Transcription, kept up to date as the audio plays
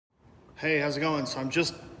Hey, how's it going? So I'm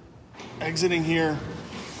just exiting here.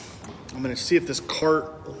 I'm gonna see if this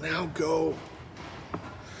cart will now go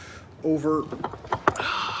over.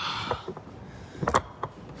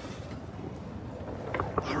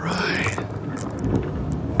 All right.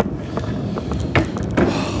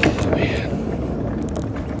 Oh, man.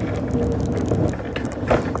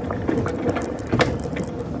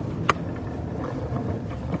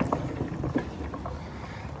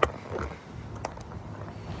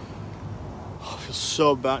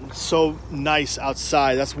 So nice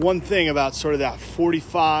outside. That's one thing about sort of that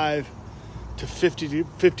 45 to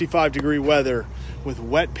 55 degree weather with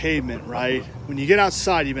wet pavement, right? When you get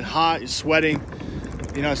outside, you've been hot, you're sweating.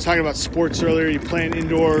 You know, I was talking about sports earlier. You're playing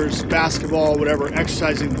indoors, basketball, whatever,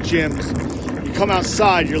 exercising in the gyms. You come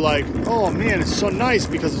outside, you're like, oh man, it's so nice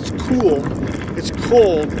because it's cool, it's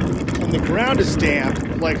cold, and the ground is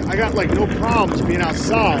damp. Like, I got like no problems being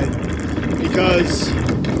outside because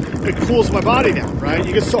it cools my body down, right?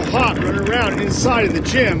 You get so hot running around inside of the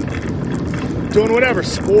gym, doing whatever,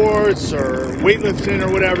 sports or weightlifting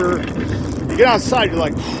or whatever. You get outside, you're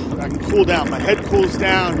like, I can cool down. My head cools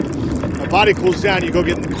down, my body cools down. You go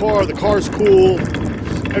get in the car's cool,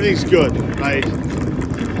 everything's good, right?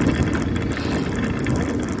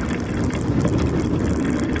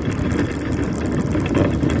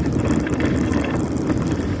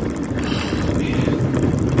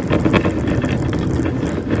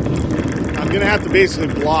 Have to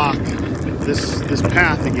basically block this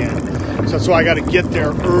path again, so that's why I got to get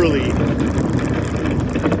there early.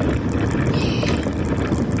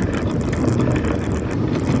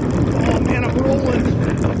 Oh man, I'm rolling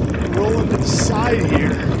to the side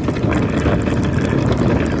here.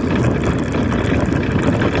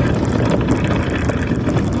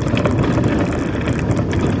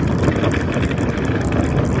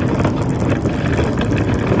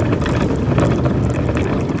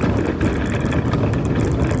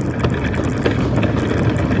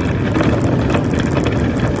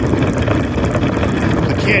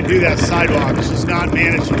 Do that sidewalk. It's just not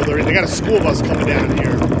manageable. They got a school bus coming down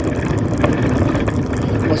here.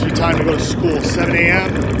 Must be time to go to school. 7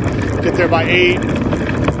 a.m. Get there by 8.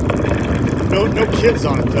 No kids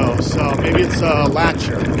on it though, so maybe it's a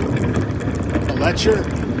latcher. A latcher?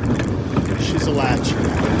 She's a latcher.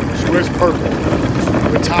 She wears purple.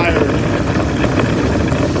 Retired.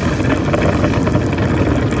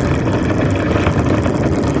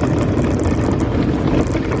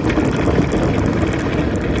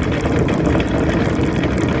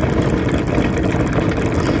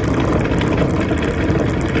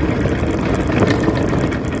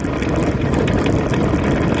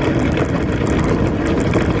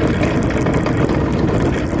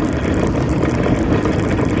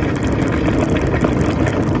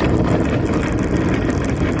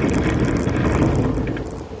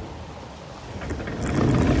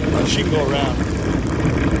 She can go around.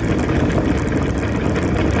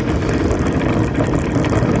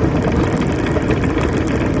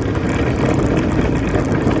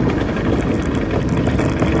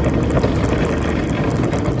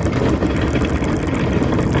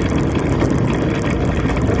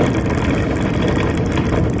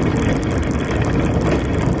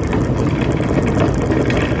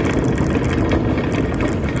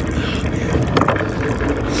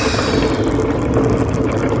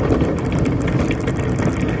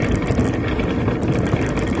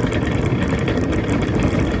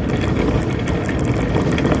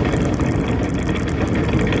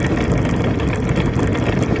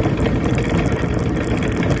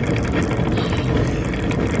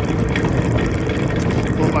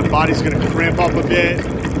 Body's gonna cramp up a bit.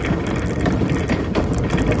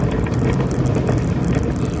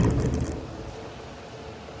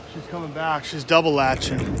 She's coming back. She's double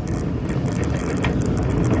latching.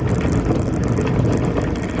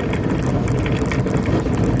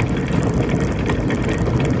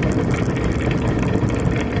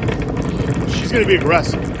 She's gonna be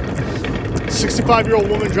aggressive. 65-year-old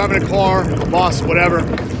woman driving a car, a bus, whatever.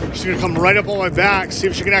 She's gonna come right up on my back, see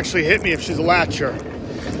if she can actually hit me if she's a latcher.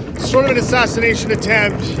 Sort of an assassination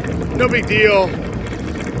attempt, no big deal.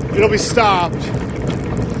 It'll be stopped,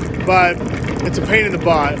 but it's a pain in the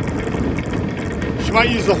butt. She might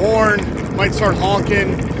use the horn, might start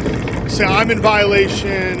honking, say I'm in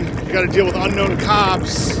violation. You got to deal with unknown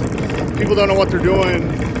cops. People don't know what they're doing.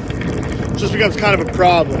 It just becomes kind of a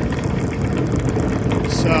problem.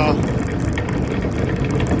 So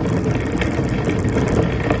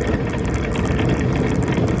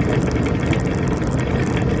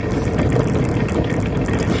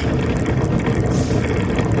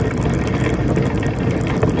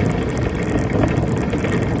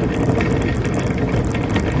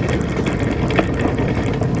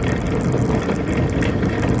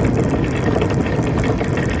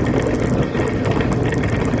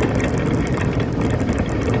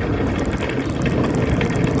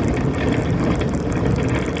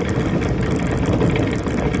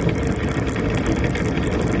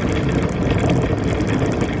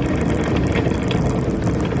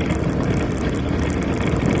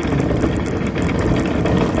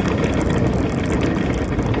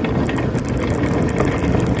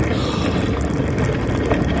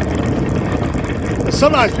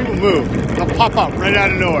sometimes people move. They'll pop up right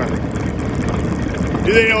out of nowhere.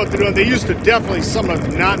 Do they know what they're doing? They used to definitely, some of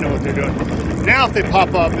them, not know what they're doing. Now if they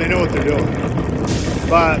pop up, they know what they're doing.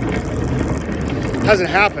 But it hasn't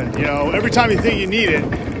happened, you know. Every time you think you need it,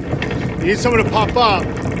 you need someone to pop up,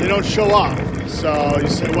 they don't show up. So you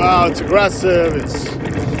say, well, it's aggressive, it's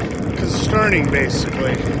concerning,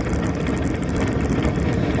 basically.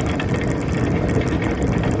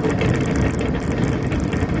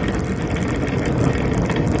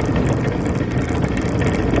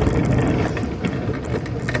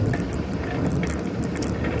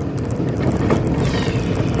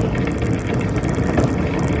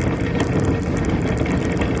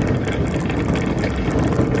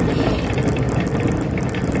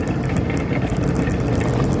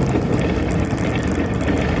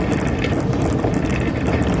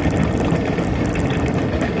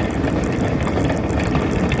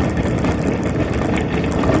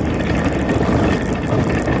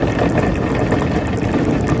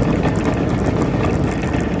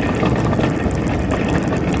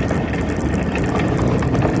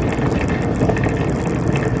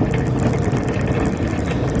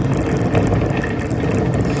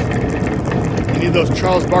 Those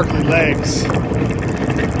Charles Barkley legs,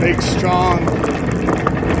 big, strong,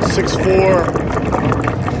 6'4".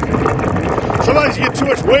 Sometimes you get too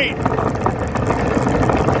much weight.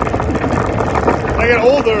 When I get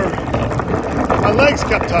older, my legs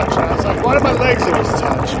kept touching. I was like, why do my legs always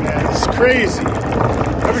touch, man? This is crazy.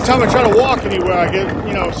 Every time I try to walk anywhere, I get,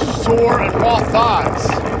 you know, sore and raw thighs.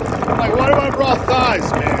 I'm like, why do I have raw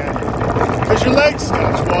thighs, man? Because your legs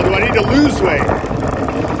touch. Well, do I need to lose weight?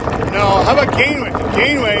 No, how about gain weight? If you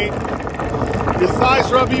gain weight, your thighs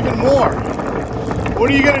rub even more. What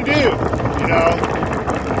are you gonna do? You know?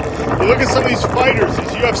 You look at some of these fighters,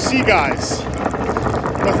 these UFC guys,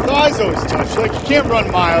 their thighs always touch. Like, you can't run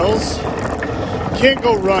miles. You can't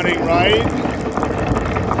go running, right?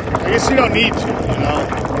 I guess you don't need to, you know?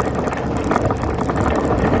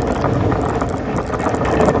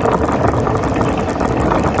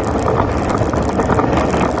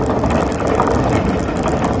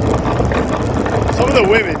 The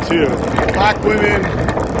women too, black women,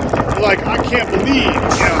 they're like, I can't believe, you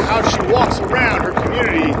know, how she walks around her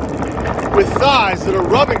community with thighs that are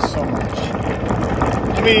rubbing so much.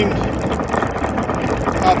 I mean,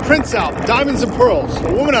 Prince album, Diamonds and Pearls,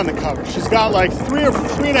 a woman on the cover. She's got like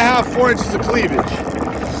 3.5, 4 inches of cleavage.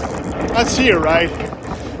 That's here, right?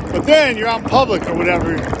 But then you're out in public or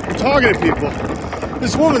whatever, you're talking to people.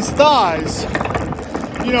 This woman's thighs,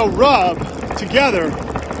 you know, rub together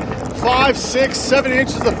 5, 6, 7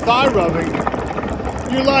 inches of thigh rubbing.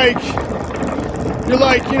 You're like,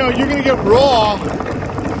 you know, you're gonna get raw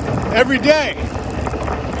every day.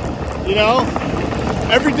 You know,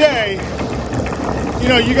 every day. You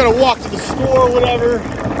know, you gotta walk to the store or whatever.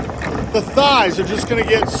 The thighs are just gonna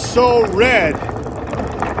get so red.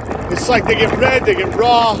 It's like they get red, they get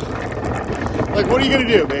raw. Like, what are you gonna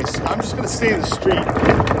do, basically? I'm just gonna stay in the street.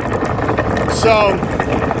 So,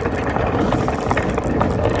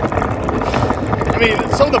 I mean,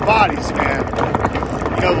 some of the bodies, man.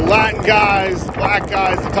 You know, the Latin guys, the black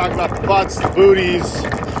guys, they talk about the butts, the booties,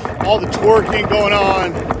 all the twerking going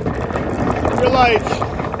on. You're like,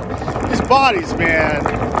 these bodies, man,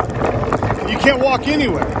 you can't walk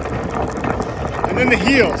anywhere. And then the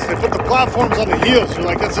heels, they put the platforms on the heels. You're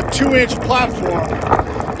like, that's a 2-inch platform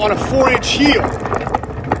on a 4-inch heel.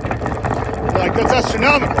 You're like, that's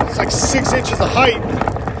astronomical. It's like 6 inches of height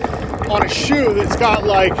on a shoe that's got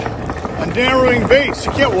like a narrowing base.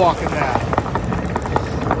 You can't walk in that.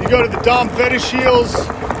 You go to the Dom Fetish heels,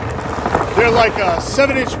 they're like a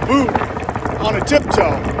 7-inch boot on a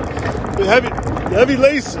tiptoe with heavy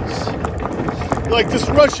laces. Like this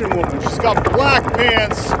Russian woman, she's got black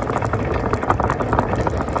pants.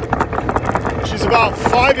 She's about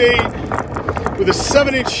 5'8" with a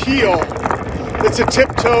 7-inch heel. It's a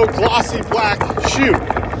tiptoe, glossy black shoe.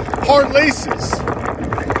 Hard laces.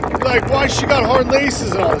 Like, why she got hard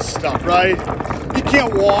laces and all this stuff, right? You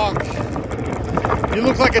can't walk. You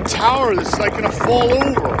look like a tower that's like gonna fall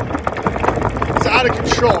over. It's out of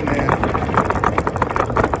control, man.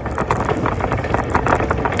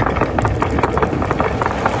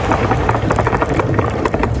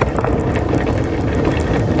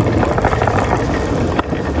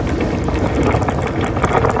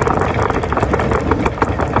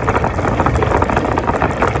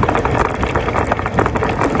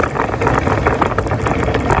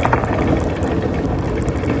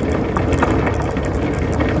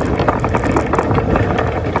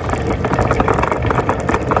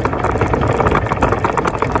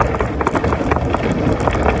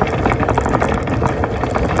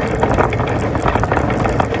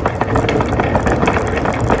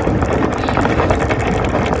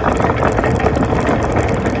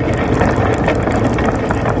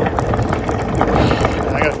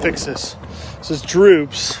 fix this. So this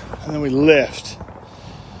droops, and then we lift.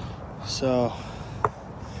 So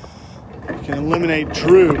you can eliminate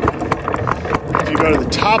droop if you go to the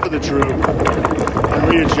top of the droop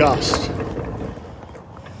and readjust.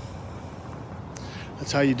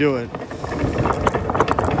 That's how you do it.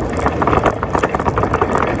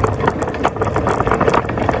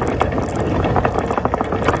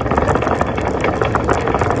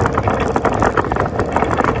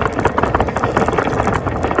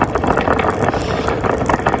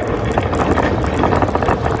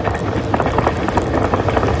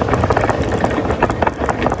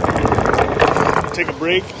 Take a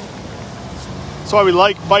break. That's why we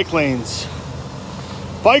like bike lanes.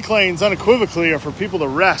 Bike lanes unequivocally are for people to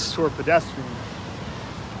rest who are pedestrians.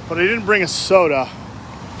 But I didn't bring a soda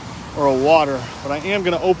or a water, but I am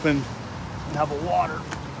going to open and have a water.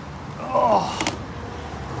 Oh,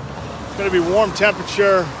 it's going to be warm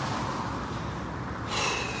temperature.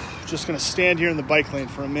 Just going to stand here in the bike lane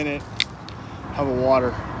for a minute, have a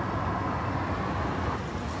water.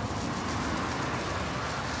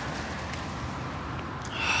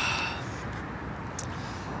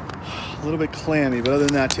 A little bit clammy, but other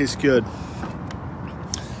than that, it tastes good.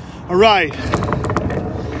 All right. I'm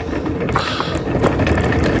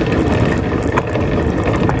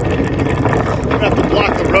gonna have to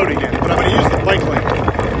block the road again, but I'm gonna use the bike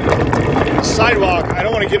lane. The sidewalk, I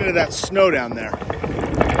don't want to get into that snow down there.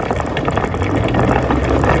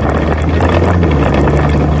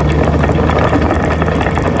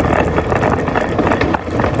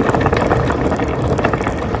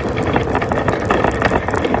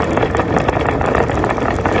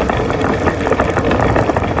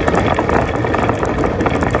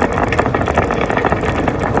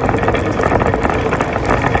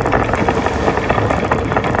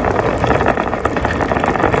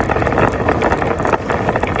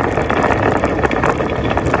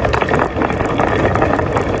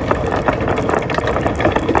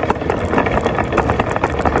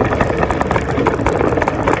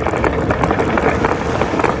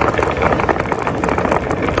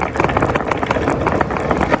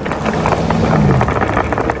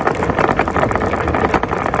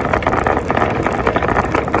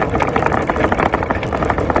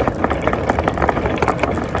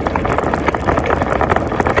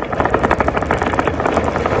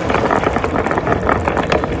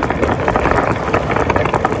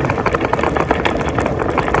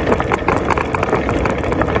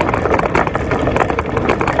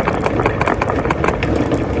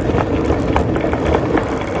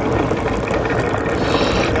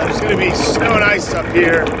 Snow and ice up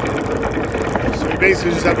here, so we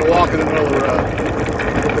basically just have to walk in the middle of the road.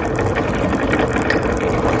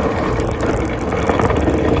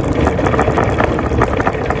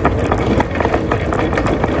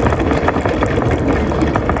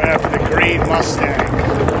 Right after the green Mustang.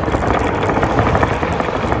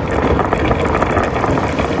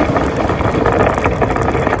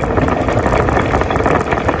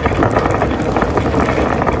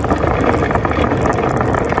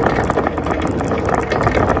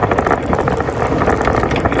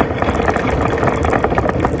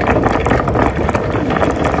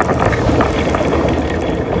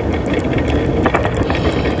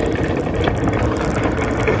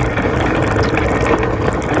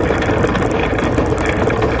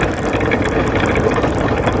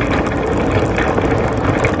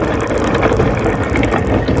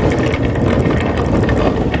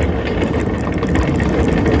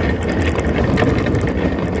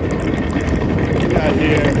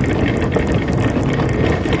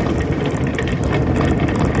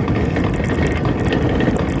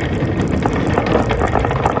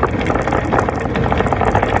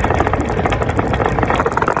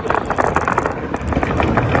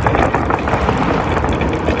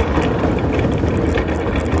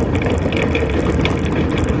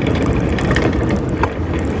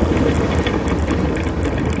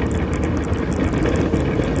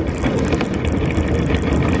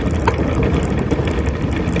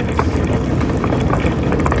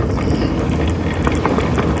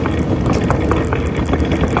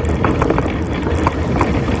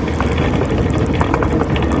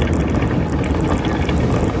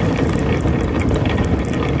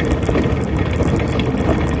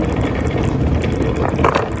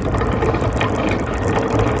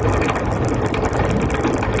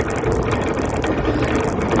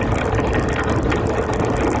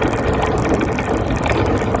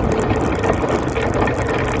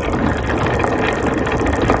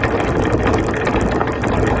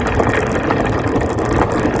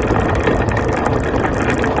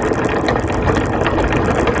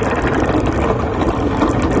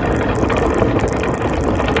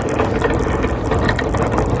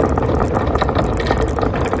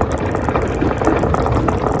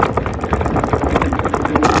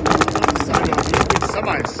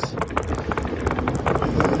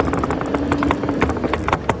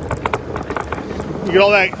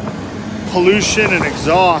 Look at all that pollution and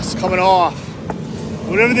exhaust coming off.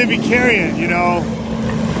 Whatever they be carrying, you know.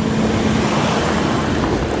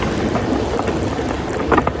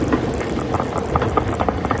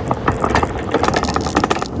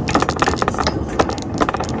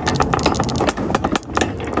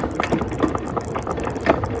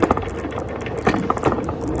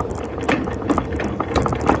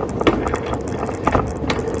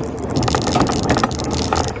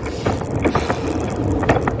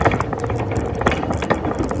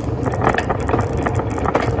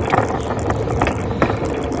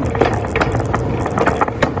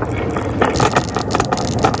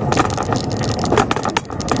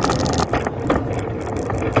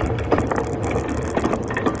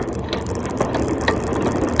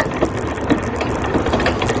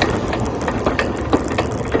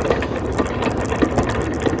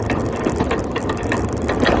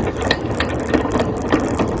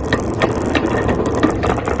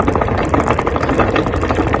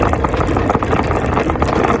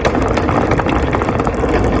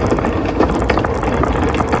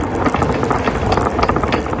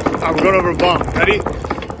 We're going over a bump. Ready?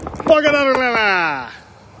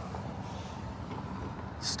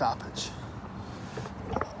 Stoppage.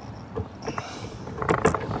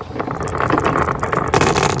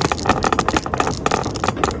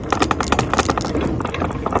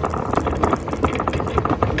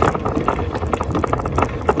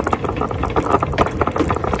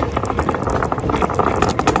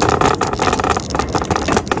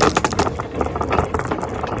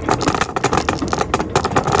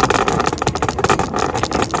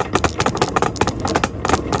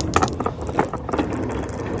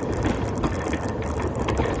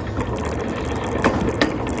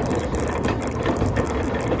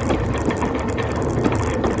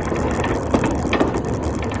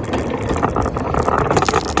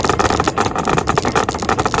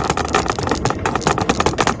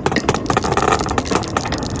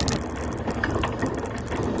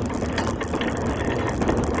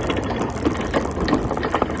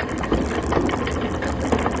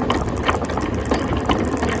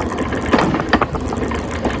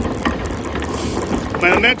 My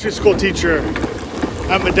elementary school teacher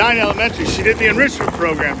at Medina Elementary, she did the enrichment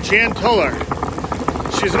program, Jan Tuller.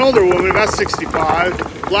 She's an older woman, about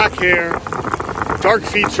 65, black hair, dark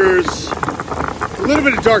features, a little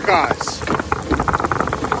bit of dark eyes.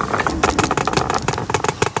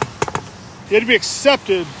 You had to be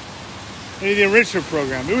accepted into the enrichment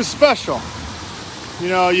program. It was special. You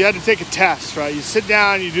know, you had to take a test, right? You sit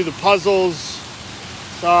down, you do the puzzles,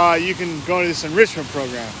 you can go into this enrichment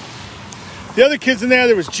program. The other kids in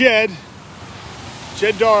there was Jed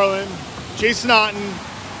Darlin, Jason Otten,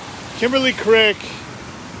 Kimberly Crick,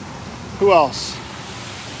 who else?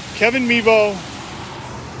 Kevin Mevo,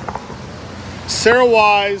 Sarah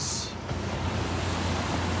Wise,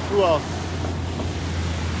 who else?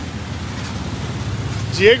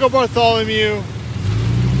 Diego Bartholomew,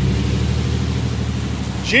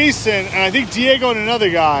 Jason, and I think Diego and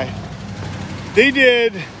another guy. They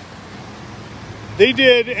did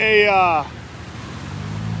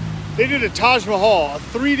a Taj Mahal, a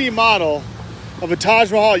 3D model of a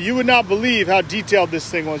Taj Mahal. You would not believe how detailed this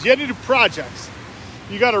thing was. You had to do projects.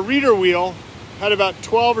 You got a reader wheel, had about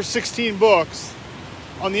 12 or 16 books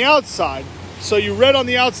on the outside. So you read on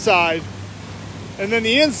the outside, and then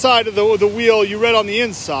the inside of the wheel, you read on the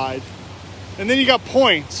inside. And then you got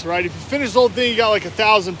points, right? If you finish the whole thing, you got like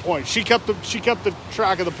 1,000 points. She kept the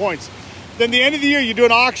track of the points. Then the end of the year, you do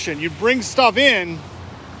an auction. You bring stuff in,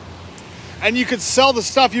 and you could sell the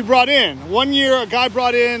stuff you brought in. One year, a guy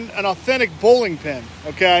brought in an authentic bowling pin,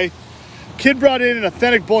 okay? Kid brought in an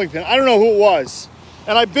authentic bowling pin. I don't know who it was.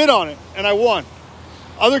 And I bid on it, and I won.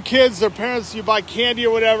 Other kids, their parents, you buy candy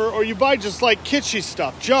or whatever, or you buy just like kitschy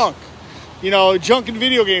stuff, junk. You know, junk in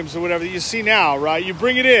video games or whatever that you see now, right? You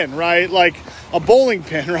bring it in, right? Like a bowling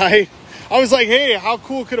pin, right? I was like, hey, how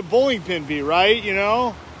cool could a bowling pin be, right? You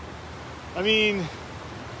know? I mean,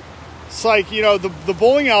 it's like, you know, the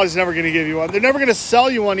bowling alley's never going to give you one. They're never going to sell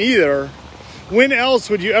you one either. When else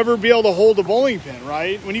would you ever be able to hold a bowling pin,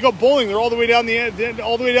 right? When you go bowling, they're all the way down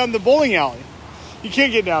the bowling alley. You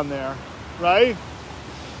can't get down there, right?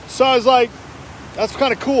 So I was like, that's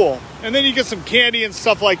kind of cool. And then you get some candy and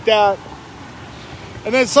stuff like that.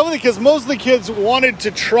 And then most of the kids wanted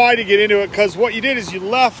to try to get into it because what you did is you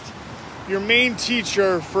left your main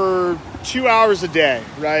teacher for 2 hours a day,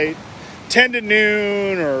 right? 10 to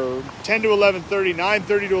noon or 10 to 11:30,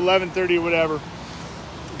 9:30 to 11:30 or whatever.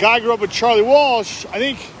 Guy grew up with Charlie Walsh. I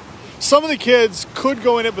think some of the kids could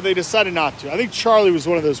go in it, but they decided not to. I think Charlie was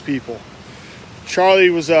one of those people. Charlie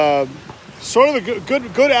was a sort of a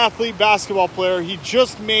good athlete, basketball player. He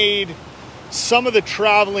just made some of the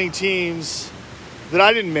traveling teams that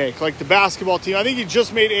I didn't make, like the basketball team. I think he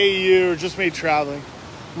just made AAU or just made traveling.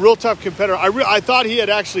 Real tough competitor. I thought he had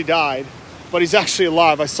actually died, but he's actually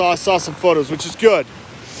alive. I saw some photos, which is good.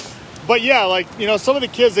 But yeah, like, you know, some of the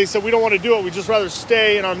kids, they said, we don't want to do it. We'd just rather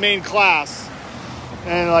stay in our main class.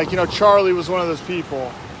 And like, you know, Charlie was one of those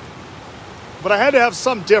people. But I had to have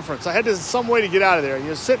some difference. I had to some way to get out of there. You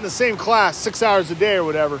know, sit in the same class 6 hours a day or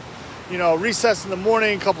whatever. You know, recess in the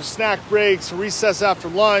morning, a couple snack breaks, recess after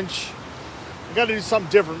lunch. I got to do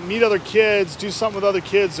something different. Meet other kids, do something with other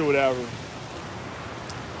kids or whatever.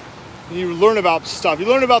 And you learn about stuff. You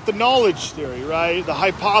learn about the knowledge theory, right? The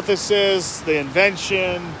hypothesis, the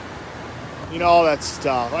invention, you know, all that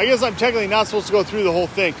stuff. I guess I'm technically not supposed to go through the whole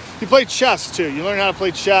thing. You play chess too. You learn how to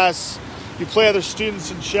play chess. You play other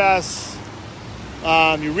students in chess.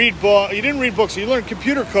 You read books. You didn't read books. You learned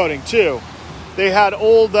computer coding too. They had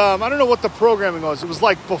old, I don't know what the programming was. It was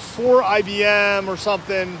like before IBM or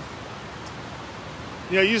something.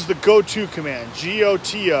 You know, use the GOTO command,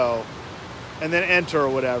 GOTO, and then enter or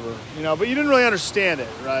whatever. You know, but you didn't really understand it,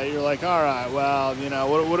 right? You're like, all right, well, you know,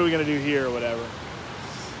 what are we going to do here or whatever.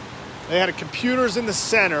 They had computers in the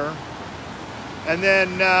center. And then,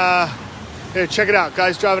 here, check it out.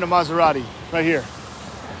 Guy's driving a Maserati right here.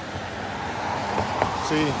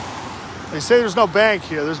 See, they say there's no bank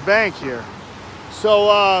here. There's bank here. So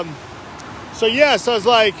I was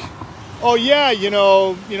like, oh yeah, you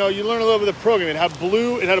know, you learn a little bit of the programming.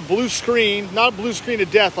 It had a blue screen, not a blue screen to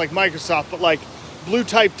death like Microsoft, but like blue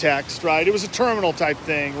type text, right? It was a terminal type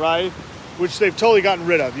thing, right? Which they've totally gotten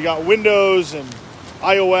rid of. You got Windows and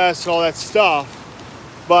iOS and all that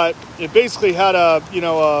stuff, but it basically had a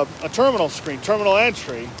terminal screen, terminal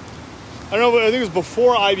entry. I don't know, I think it was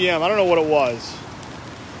before IBM. I don't know what it was,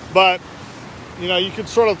 but you know, you could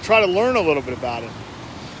sort of try to learn a little bit about it.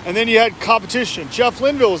 And then you had competition. Jeff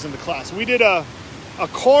Linville was in the class. We did a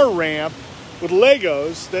car ramp with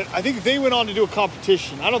Legos that I think they went on to do a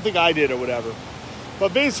competition. I don't think I did or whatever.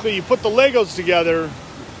 But basically you put the Legos together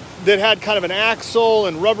that had kind of an axle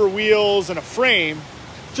and rubber wheels and a frame,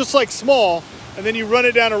 just like small, and then you run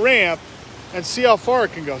it down a ramp and see how far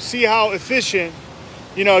it can go. See how efficient,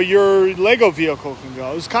 you know, your Lego vehicle can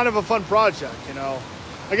go. It was kind of a fun project, you know.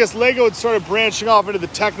 I guess Lego had started branching off into the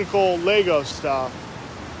technical Lego stuff.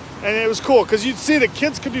 And it was cool because you'd see that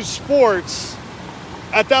kids could do sports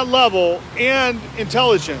at that level and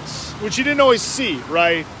intelligence, which you didn't always see,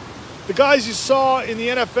 right? The guys you saw in the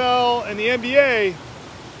NFL and the NBA,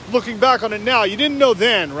 looking back on it now, you didn't know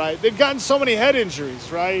then, right? They'd gotten so many head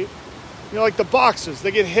injuries, right? You know, like the boxers,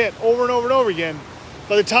 they get hit over and over and over again.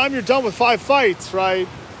 By the time you're done with 5 fights, right,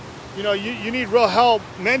 you know, you need real help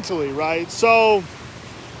mentally, right? So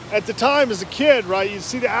at the time as a kid, right, you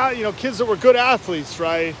see kids that were good athletes,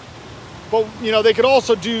 right? But, you know, they could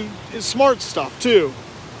also do smart stuff too.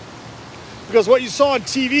 Because what you saw on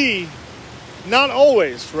TV, not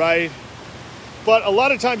always, right? But a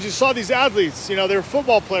lot of times you saw these athletes, you know, they're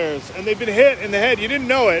football players and they've been hit in the head. You didn't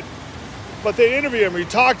know it, but they'd interview them or you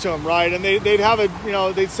talk to them, right? And they'd have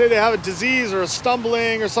they'd say they have a disease or a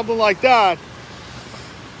stumbling or something like that.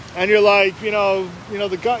 And you're like,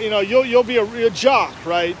 the guy, you'll be a jock,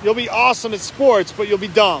 right? You'll be awesome at sports, but you'll be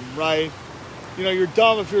dumb, right? You know, you're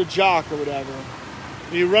dumb if you're a jock or whatever.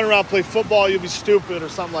 You run around, play football, you'll be stupid or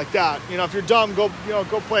something like that. You know, if you're dumb, go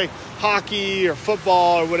play hockey or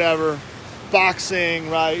football or whatever. Boxing,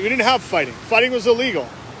 right? We didn't have fighting. Fighting was illegal.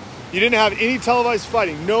 You didn't have any televised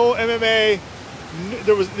fighting. No MMA.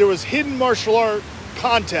 There was hidden martial art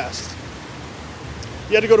contest.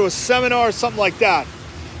 You had to go to a seminar or something like that.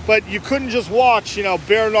 But you couldn't just watch,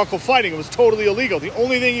 bare knuckle fighting. It was totally illegal. The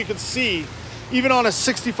only thing you could see, even on a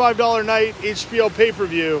 $65 night HBO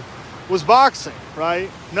pay-per-view, was boxing, right?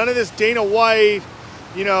 None of this Dana White,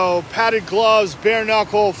 padded gloves, bare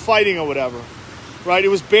knuckle fighting or whatever, right? It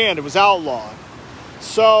was banned. It was outlawed.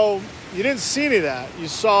 So you didn't see any of that. You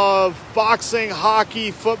saw boxing, hockey,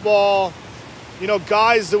 football,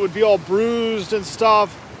 guys that would be all bruised and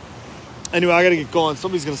stuff. Anyway, I got to get going.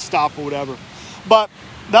 Somebody's going to stop or whatever. But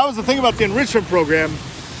that was the thing about the enrichment program,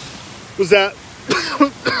 was that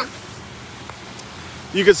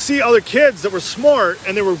you could see other kids that were smart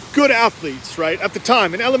and they were good athletes, right? At the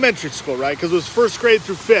time, in elementary school, right? Because it was first grade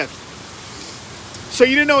through fifth. So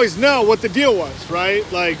you didn't always know what the deal was, right?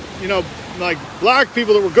 Like black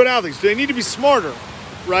people that were good athletes, do they need to be smarter,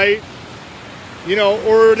 right?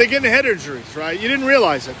 Or are they getting head injuries, right? You didn't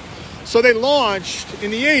realize it. So they launched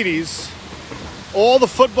in the 80s all the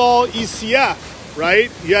football ECF,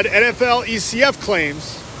 right? You had NFL ECF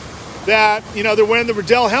claims that, they're wearing the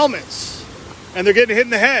Riddell helmets and they're getting hit in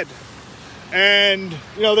the head. And,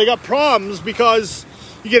 you know, they got problems because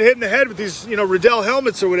you get hit in the head with these, you know, Riddell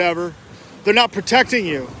helmets or whatever. They're not protecting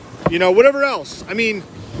you, you know, whatever else. I mean,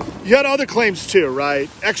 you had other claims too, right?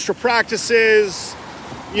 Extra practices,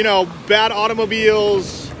 you know, bad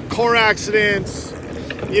automobiles, car accidents,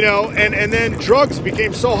 you know, and then drugs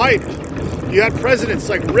became so hyped. You had presidents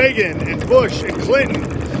like Reagan and Bush and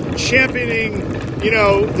Clinton championing, you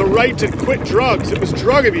know, the right to quit drugs. It was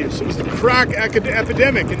drug abuse. It was the crack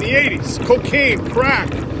epidemic in the 80s. Cocaine, crack.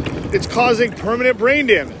 It's causing permanent brain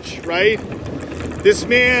damage, right? This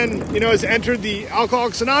man, you know, has entered the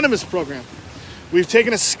Alcoholics Anonymous program. We've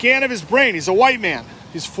taken a scan of his brain. He's a white man.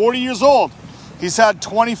 He's 40 years old. He's had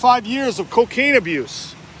 25 years of cocaine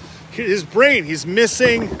abuse. His brain, he's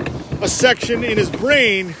missing a section in his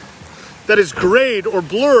brain that is grayed or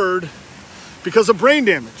blurred because of brain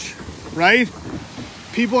damage, right?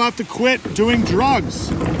 People have to quit doing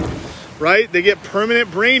drugs, right? They get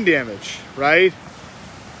permanent brain damage, right?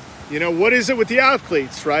 You know, what is it with the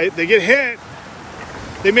athletes, right? They get hit,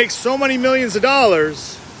 they make so many millions of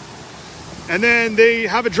dollars, and then they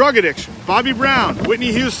have a drug addiction. Bobby Brown,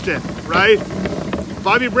 Whitney Houston, right?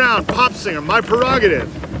 Bobby Brown, pop singer, My Prerogative,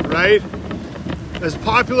 right? As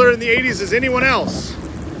popular in the 80s as anyone else,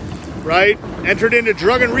 right? Entered into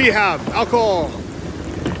drug and rehab, alcohol,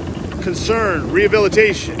 concern,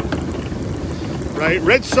 rehabilitation, right?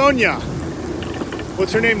 Red Sonja,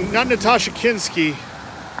 what's her name? Not Natasha Kinski.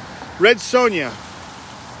 Red Sonja,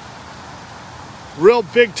 real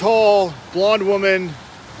big, tall, blonde woman.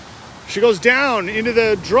 She goes down into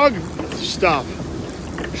the drug stuff.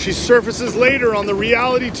 She surfaces later on the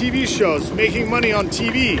reality TV shows, making money on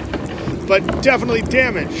TV, but definitely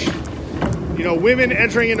damaged. You know, women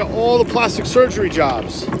entering into all the plastic surgery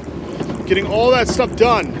jobs, getting all that stuff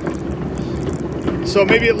done. So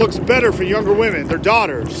maybe it looks better for younger women, their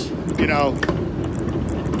daughters, you know.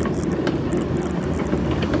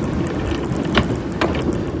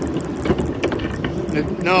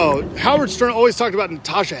 No, Howard Stern always talked about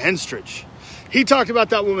Natasha Henstridge. He talked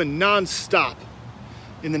about that woman nonstop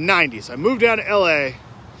in the 90s. I moved down to LA.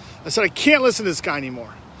 I said, I can't listen to this guy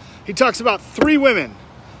anymore. He talks about 3 women,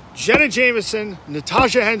 Jenna Jameson,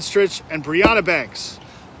 Natasha Henstridge, and Brianna Banks.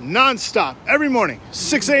 Non-stop, every morning,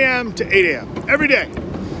 6 a.m. to 8 a.m. every day.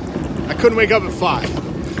 I couldn't wake up at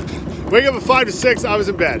 5. Wake up at 5 to 6, I was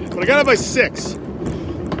in bed. But I got up by 6.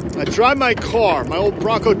 I drive my car, my old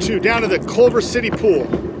Bronco 2, down to the Culver City pool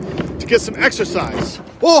to get some exercise.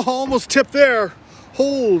 Oh, almost tipped there.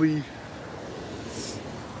 Holy.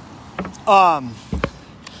 I'm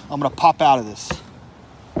gonna pop out of this.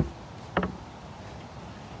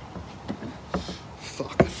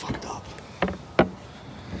 Fuck, I fucked up.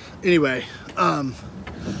 Anyway,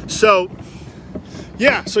 so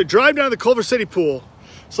I drive down to the Culver City pool.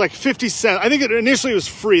 It's like 50 cents. I think it initially was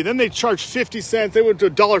free. Then they charged 50 cents. They went to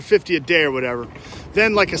 $1.50 a day or whatever.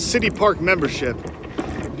 Then like a city park membership.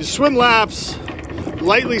 You swim laps,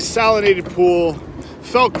 lightly salinated pool.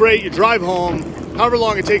 Felt great. You drive home, however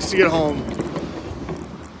long it takes to get home.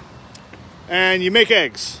 And you make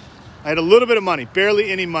eggs. I had a little bit of money,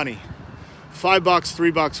 barely any money. $5,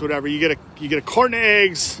 $3, whatever. You get a carton of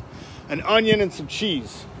eggs, an onion, and some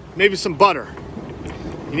cheese. Maybe some butter.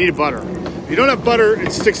 You need a butter. If you don't have butter,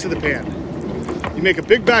 it sticks to the pan. You make a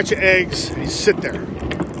big batch of eggs, and you sit there.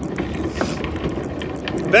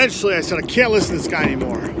 Eventually, I said, I can't listen to this guy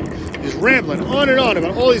anymore. He's rambling on and on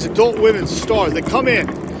about all these adult women stars. They come in,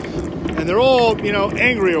 and they're all, you know,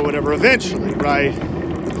 angry or whatever, eventually, right?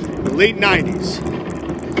 The late 90s.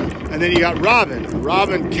 And then you got Robin.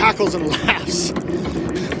 Robin cackles and laughs.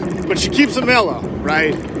 But she keeps it mellow,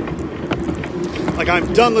 right? Like,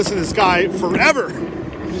 I'm done listening to this guy forever.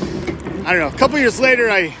 I don't know. A couple years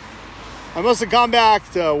later, I must have gone back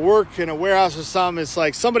to work in a warehouse or something. It's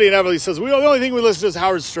like somebody in Everly says, the only thing we listen to is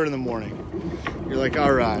Howard Stern in the morning. You're like,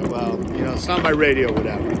 all right, well, you know, it's not my radio,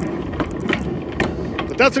 whatever.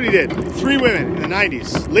 But that's what he did. 3 women in the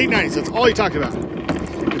 90s, late 90s. That's all he talked about.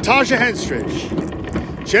 Natasha Henstridge,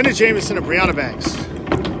 Jenna Jameson, and Brianna Banks.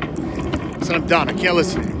 I said, I'm done. I can't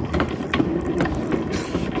listen anymore.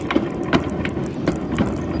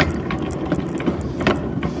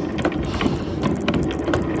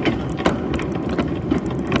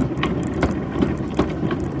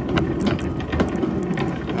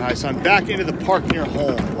 So I'm back into the park near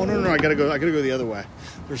home. Oh no, I gotta go the other way.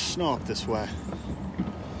 There's snow up this way.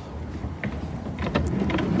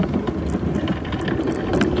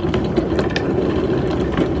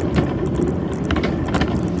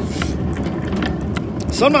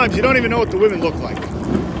 Sometimes you don't even know what the women look like.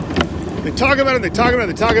 They talk about them,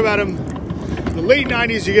 In the late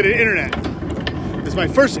 90s, you get an internet. It's my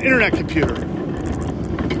first internet computer.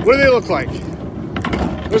 What do they look like?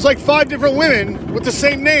 There's like 5 different women with the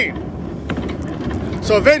same name.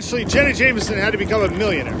 So eventually, Jenna Jameson had to become a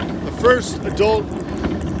millionaire. The first adult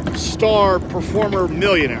star performer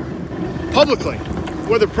millionaire. Publicly.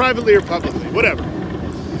 Whether privately or publicly. Whatever.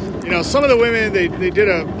 You know, some of the women, they did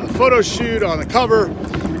a photo shoot on the cover.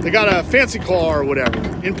 They got a fancy car or whatever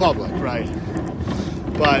in public, right?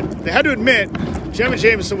 But they had to admit, Jenna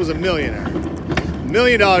Jameson was a millionaire. $1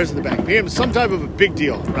 million in the bank. Became some type of a big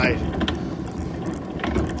deal, right?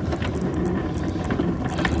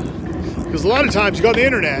 Because a lot of times you go on the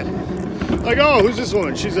internet, like, oh, who's this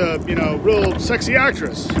woman? She's a, you know, real sexy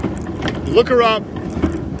actress. You look her up.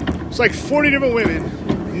 It's like 40 different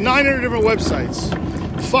women, 900 different websites,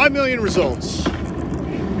 5 million results.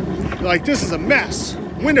 You're like, this is a mess.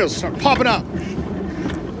 Windows start popping up.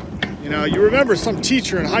 You know, you remember some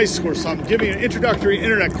teacher in high school or something giving an introductory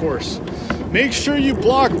internet course. Make sure you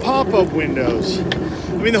block pop-up windows.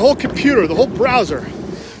 I mean, the whole computer, the whole browser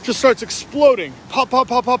just starts exploding. Pop, pop,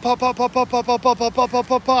 pop, pop, pop, pop, pop, pop, pop, pop, pop, pop, pop, pop,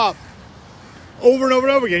 pop, pop. Over and over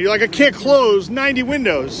and over again. You're like, I can't close 90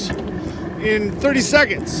 windows in 30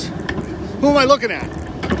 seconds. Who am I looking at?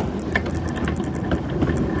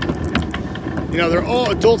 You know, they're all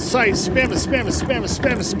adult sites. Spamma.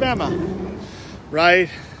 Right?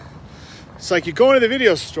 It's like you go into the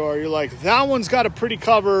video store, you're like, that one's got a pretty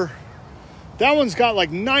cover. That one's got like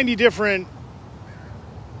 90 different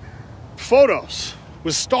photos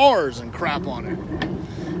with stars and crap on it.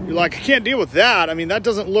 You're like, I can't deal with that. I mean, that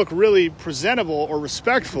doesn't look really presentable or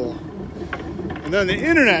respectful. And then on the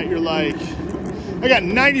internet, you're like, I got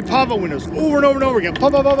 90 pop-up windows over and over and over again.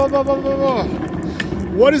 Pop, pop, pop, pop, pop, pop, pop.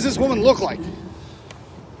 What does this woman look like?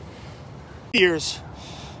 Years,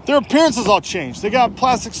 their appearances all changed. They got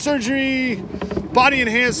plastic surgery, body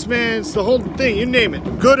enhancements, the whole thing, you name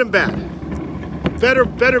it. Good and bad. Better.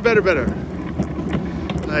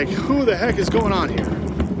 Like, who the heck is going on here?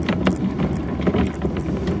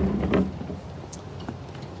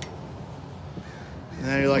 And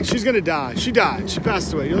then you're like, she's gonna die. She died. She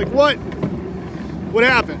passed away. You're like, what? What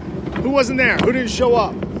happened? Who wasn't there? Who didn't show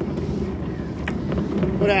up?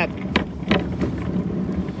 What happened?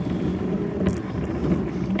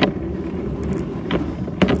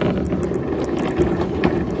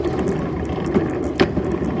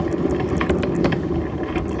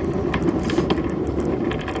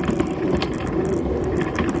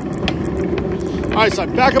 All right, so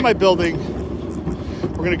I'm back at my building.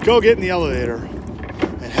 We're gonna go get in the elevator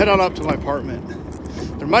and head on up to my apartment.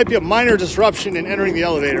 There might be a minor disruption in entering the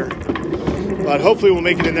elevator, but hopefully we'll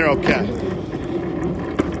make it in there okay.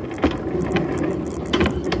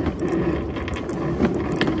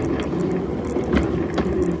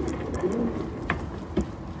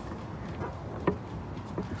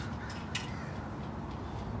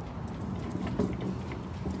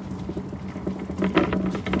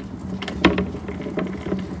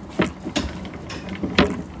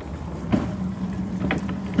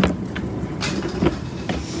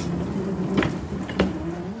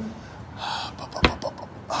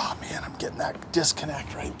 That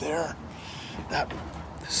disconnect right there.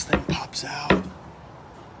 This thing pops out. Gotta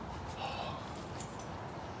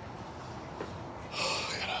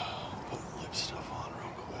put lip stuff on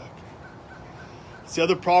real quick. It's the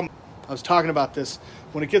other problem. I was talking about this.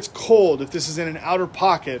 When it gets cold, if this is in an outer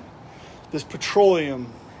pocket, this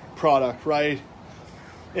petroleum product, right?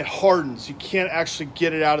 It hardens. You can't actually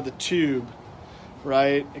get it out of the tube,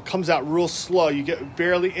 right? It comes out real slow. You get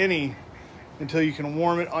barely any until you can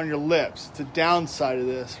warm it on your lips. It's a downside of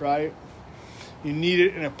this, right? You need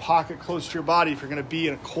it in a pocket close to your body if you're going to be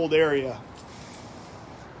in a cold area.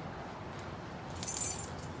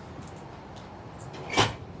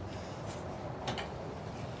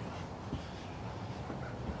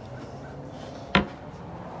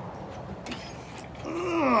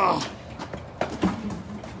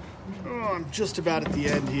 I'm just about at the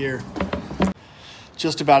end here.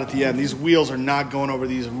 Just about at the end. These wheels are not going over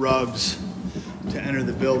these rugs to enter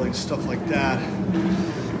the building, stuff like that.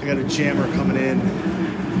 I got a jammer coming in.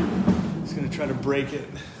 He's gonna try to break it.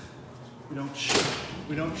 We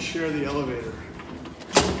don't share the elevator.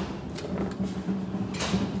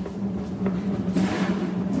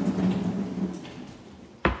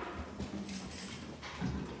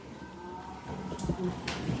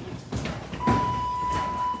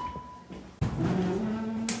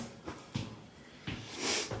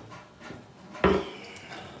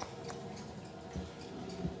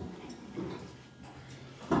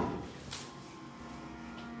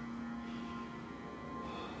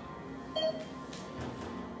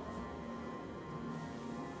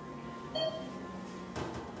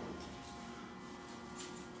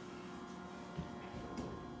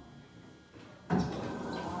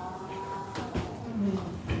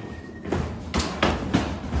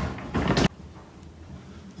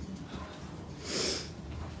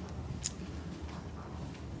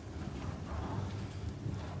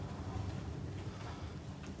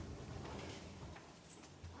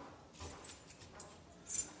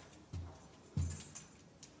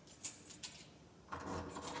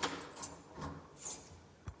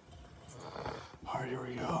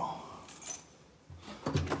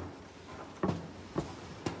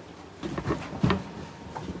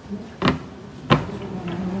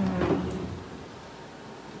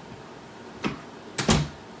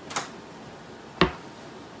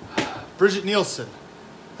 Bridget Nielsen.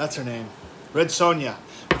 That's her name. Red Sonja.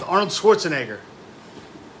 With Arnold Schwarzenegger.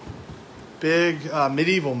 Big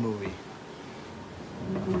medieval movie.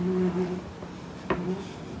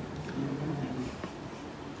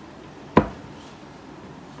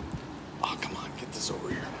 Oh, come on. Get this over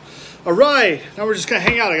here. All right. Now we're just going to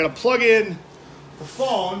hang out. I got to plug in the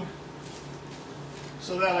phone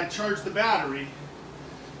so that I charge the battery.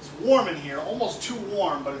 It's warm in here. Almost too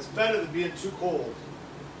warm, but it's better than being too cold.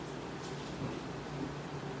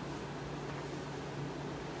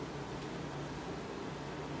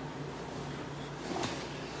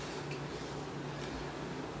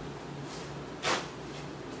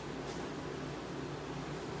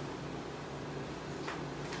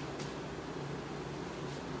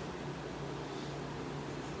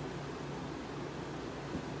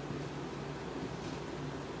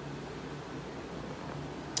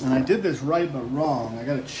 And I did this right but wrong. I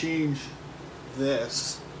got to change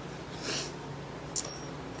this.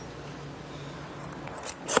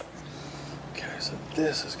 Okay, so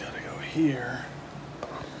this has got to go here.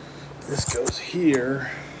 This goes here.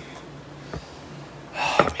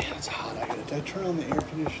 Oh man, it's hot. Did I turn on the air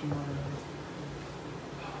conditioning?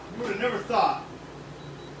 You would have never thought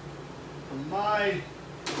from my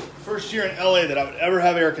first year in LA that I would ever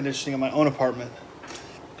have air conditioning in my own apartment.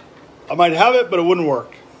 I might have it, but it wouldn't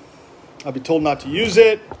work. I'd be told not to use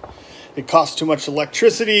it. It costs too much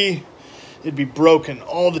electricity. It'd be broken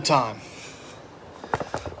all the time.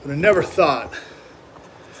 But I never thought.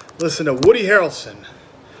 Listen to Woody Harrelson.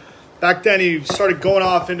 Back then, he started going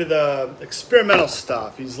off into the experimental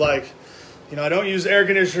stuff. He's like, you know, I don't use air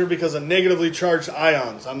conditioner because of negatively charged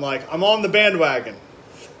ions. I'm like, I'm on the bandwagon.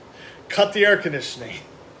 Cut the air conditioning.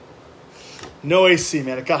 No AC,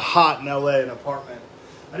 man. It got hot in LA in an apartment.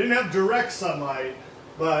 I didn't have direct sunlight,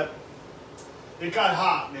 but it got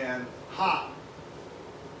hot, man. Hot.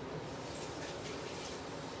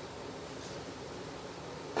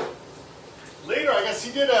 Later, I guess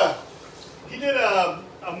he did a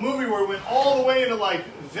movie where it went all the way into like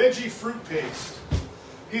veggie fruit paste.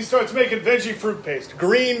 He starts making veggie fruit paste,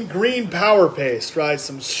 green power paste, right?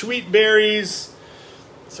 Some sweet berries,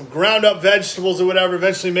 some ground up vegetables or whatever.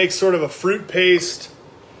 Eventually makes sort of a fruit paste.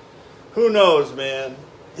 Who knows, man?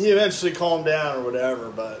 He eventually calmed down or whatever,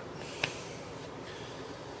 but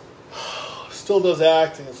still does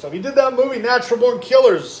acting and stuff. He did that movie, Natural Born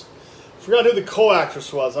Killers. Forgot who the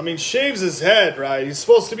co-actress was. I mean, shaves his head, right? He's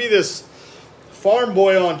supposed to be this farm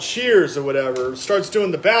boy on Cheers or whatever. Starts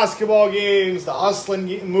doing the basketball games, the hustling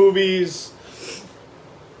movies.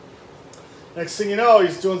 Next thing you know,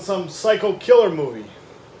 he's doing some psycho killer movie.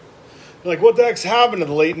 You're like, what the heck's happened in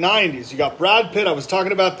the late 90s? You got Brad Pitt. I was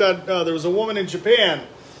talking about that. There was a woman in Japan.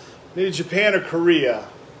 Maybe Japan or Korea.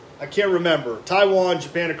 I can't remember. Taiwan,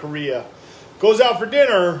 Japan, or Korea. Goes out for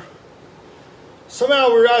dinner. Somehow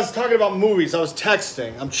we were talking about movies. I was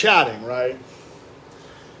texting. I'm chatting, right?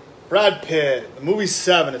 Brad Pitt. The movie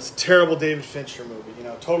Seven. It's a terrible David Fincher movie. You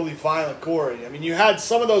know, totally violent, gory. I mean, you had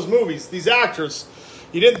some of those movies. These actors,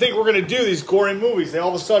 you didn't think we're going to do these gory movies. They all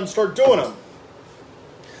of a sudden start doing them.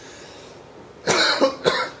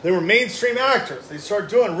 They were mainstream actors. They start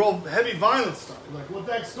doing real heavy violent stuff. You're like, what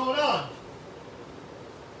the heck's going on?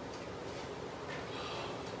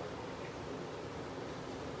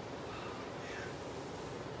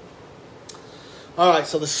 All right,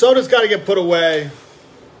 so the soda's got to get put away.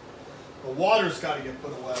 The water's got to get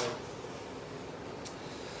put away.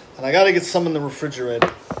 And I got to get some in the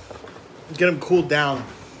refrigerator. Get them cooled down.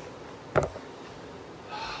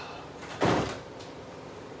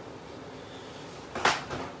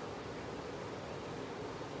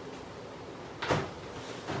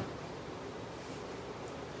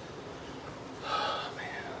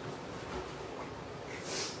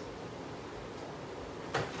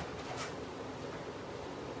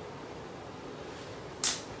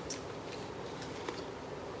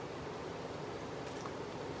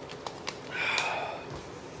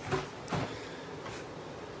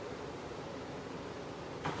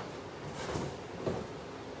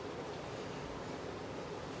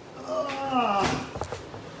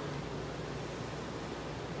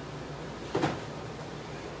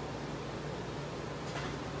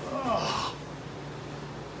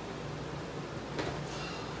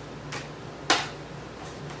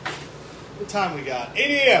 What time we got?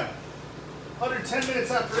 8 a.m. Under 10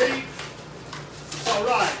 minutes after 8. All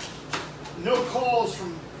right. No calls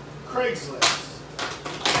from Craigslist.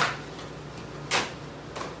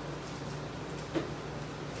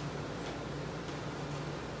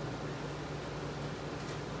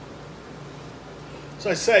 So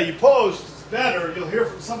I say, you post, it's better. You'll hear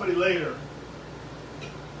from somebody later.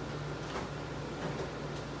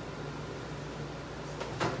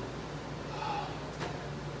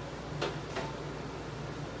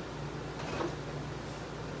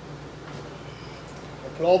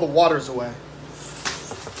 Put all the waters away.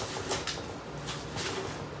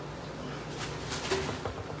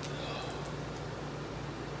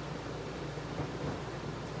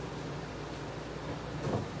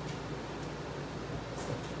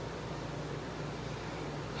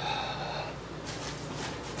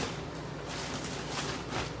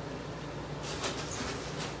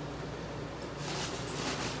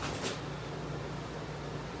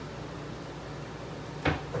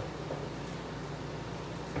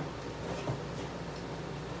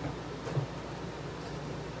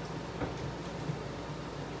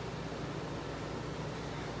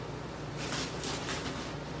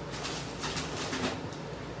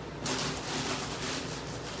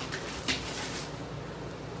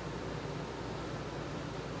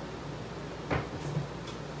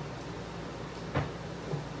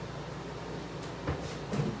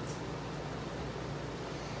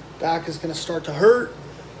 Back is going to start to hurt.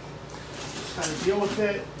 Just kind of deal with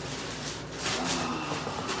it.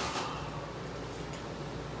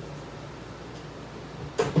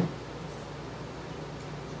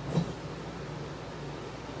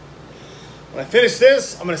 When I finish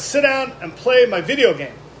this, I'm going to sit down and play my video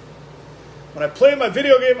game. When I play my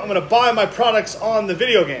video game, I'm going to buy my products on the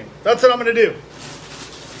video game. That's what I'm going to do.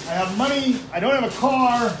 I have money. I don't have a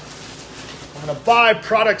car. I'm going to buy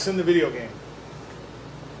products in the video game.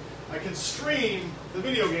 I can stream the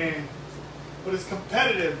video game, but it's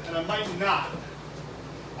competitive and I might not.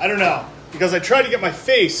 I don't know. Because I tried to get my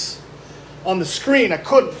face on the screen. I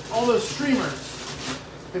couldn't. All those streamers,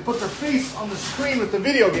 they put their face on the screen with the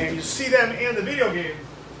video game. You see them and the video game.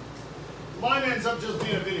 Mine ends up just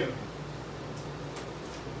being a video game.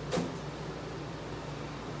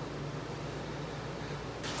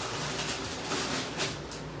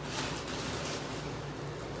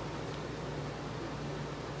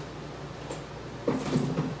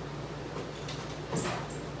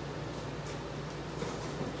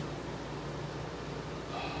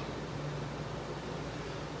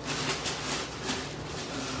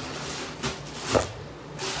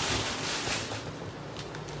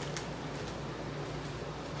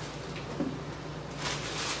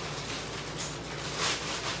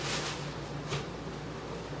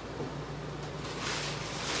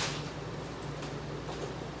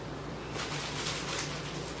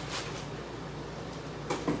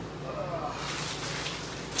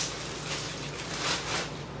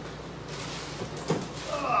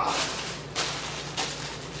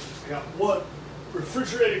 Got what?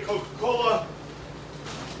 Refrigerated Coca-Cola.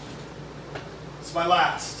 It's my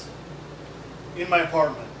last in my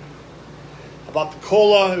apartment. I bought the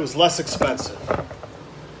cola. It was less expensive.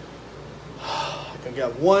 I can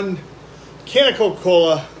get one can of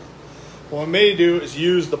Coca-Cola. What I may do is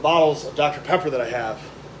use the bottles of Dr. Pepper that I have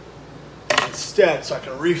instead so I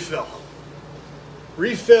can refill.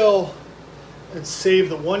 Refill and save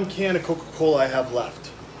the one can of Coca-Cola I have left.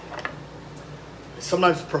 I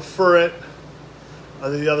sometimes prefer it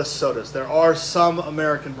over the other sodas. There are some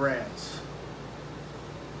American brands.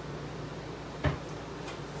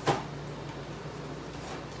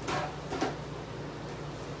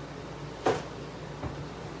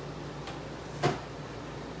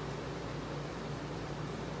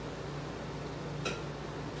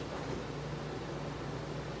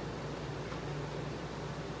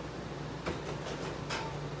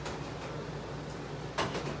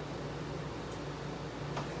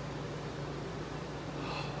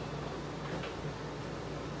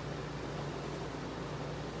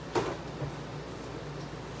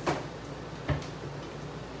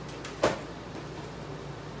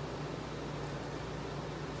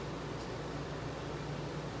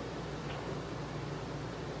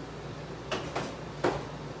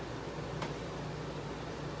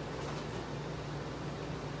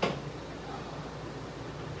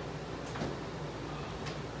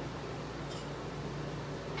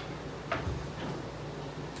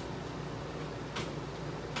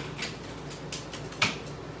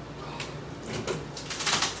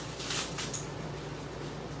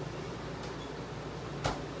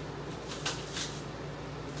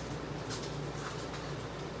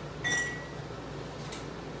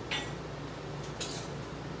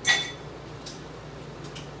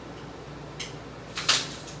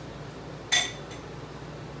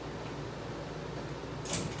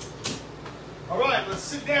 Let's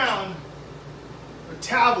sit down, a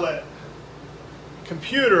tablet,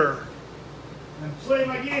 computer, and play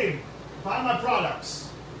my game, buy my products.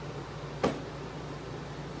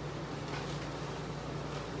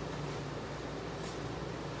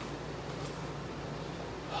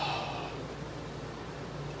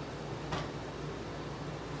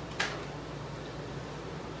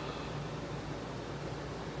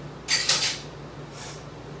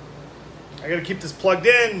 I gotta keep this plugged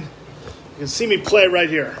in. You can see me play right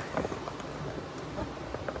here.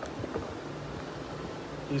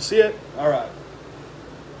 You see it? All right.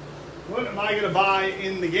 What am I gonna buy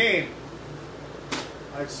in the game?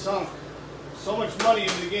 I've sunk so much money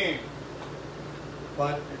into the game,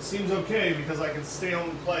 but it seems okay because I can stay home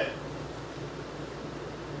and play it.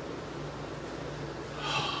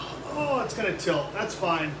 Oh, it's gonna tilt. That's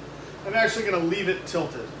fine. I'm actually gonna leave it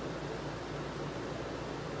tilted.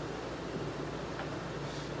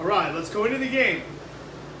 All right, let's go into the game.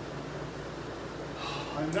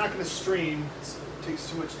 I'm not gonna stream. It takes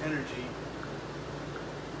too much energy.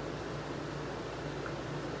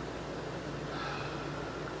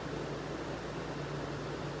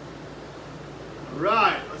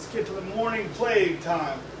 Right, let's get to the morning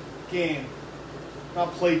playtime game.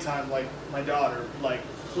 Not playtime like my daughter, like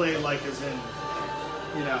play like as in,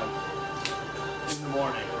 you know, in the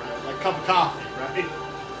morning, right? Like a cup of coffee, right?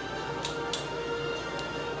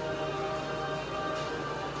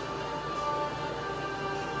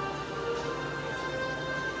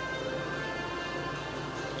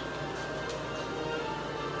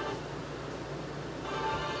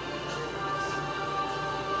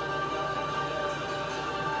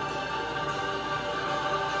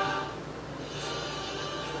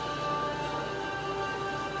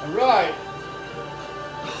 Right.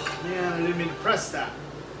 Man, I didn't mean to press that.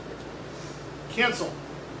 Cancel.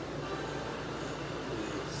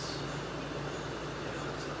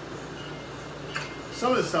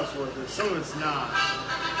 Some of this stuff's worth it, some of it's not.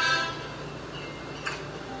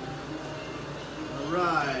 All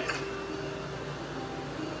right.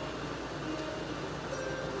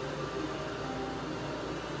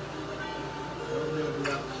 I don't know who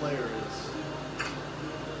that player is.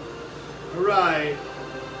 All right.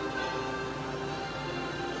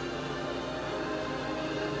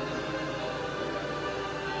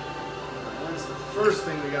 First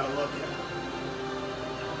thing we gotta look at.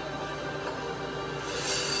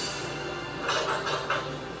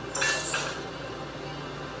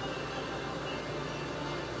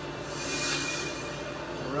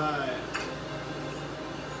 All right.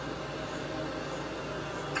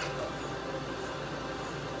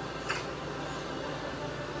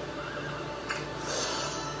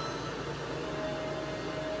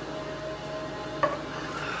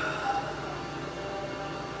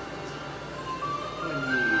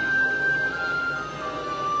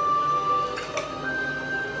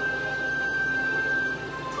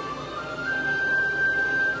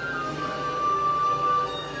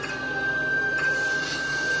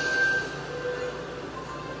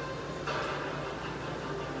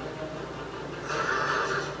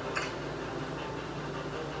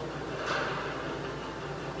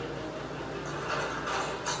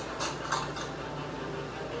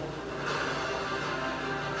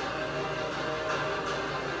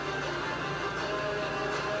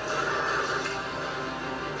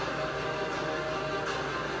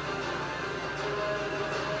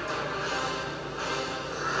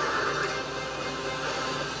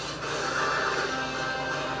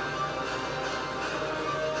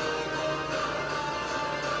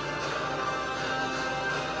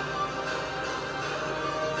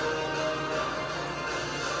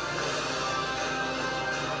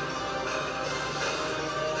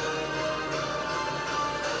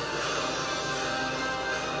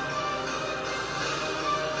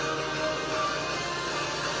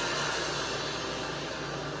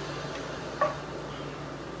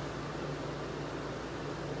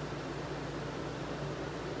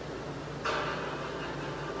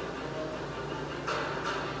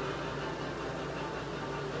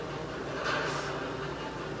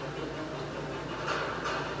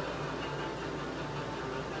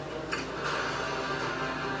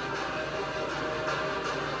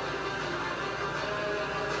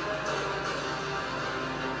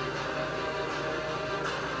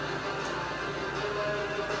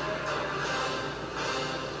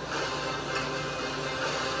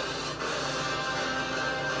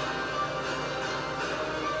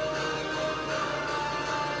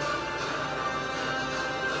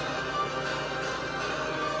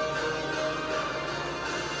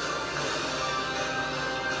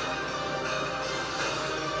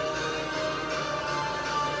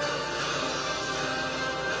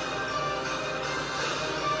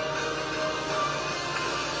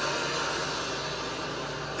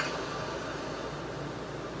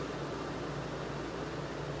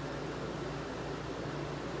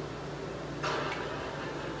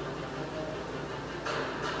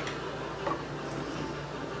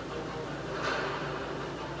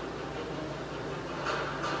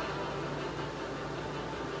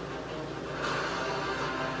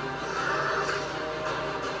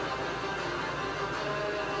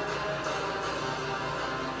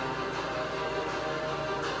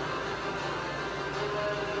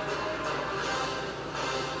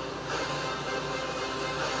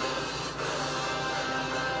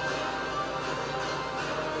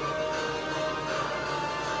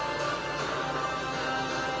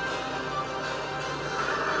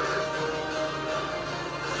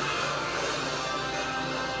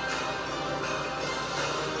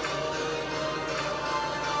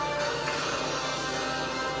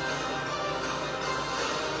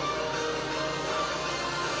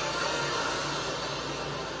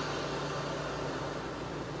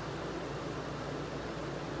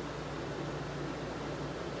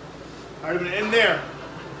 All right, I'm going to end there.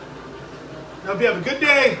 I hope you have a good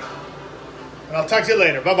day, and I'll talk to you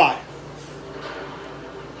later. Bye-bye.